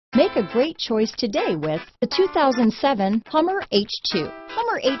Make a great choice today with the 2007 Hummer H2.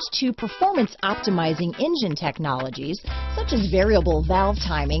 Hummer H2 performance optimizing engine technologies such as variable valve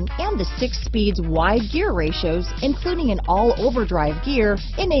timing and the 6 speeds wide gear ratios, including an all overdrive gear,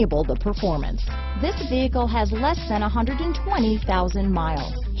 enable the performance. This vehicle has less than 120,000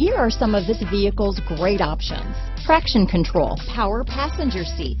 miles. Here are some of this vehicle's great options: traction control, power passenger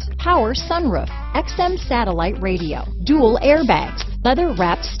seat, power sunroof, XM satellite radio, dual airbags,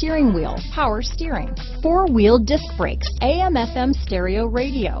 leather-wrapped steering wheel, power steering, 4-wheel disc brakes, AM/FM stereo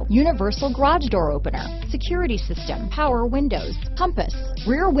radio, universal garage door opener, security system, power windows, compass,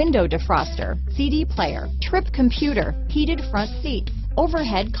 rear window defroster, CD player, trip computer, heated front seats,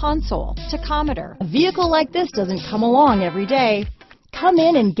 overhead console, tachometer. A vehicle like this doesn't come along every day. Come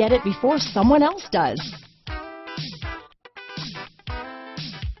in and get it before someone else does.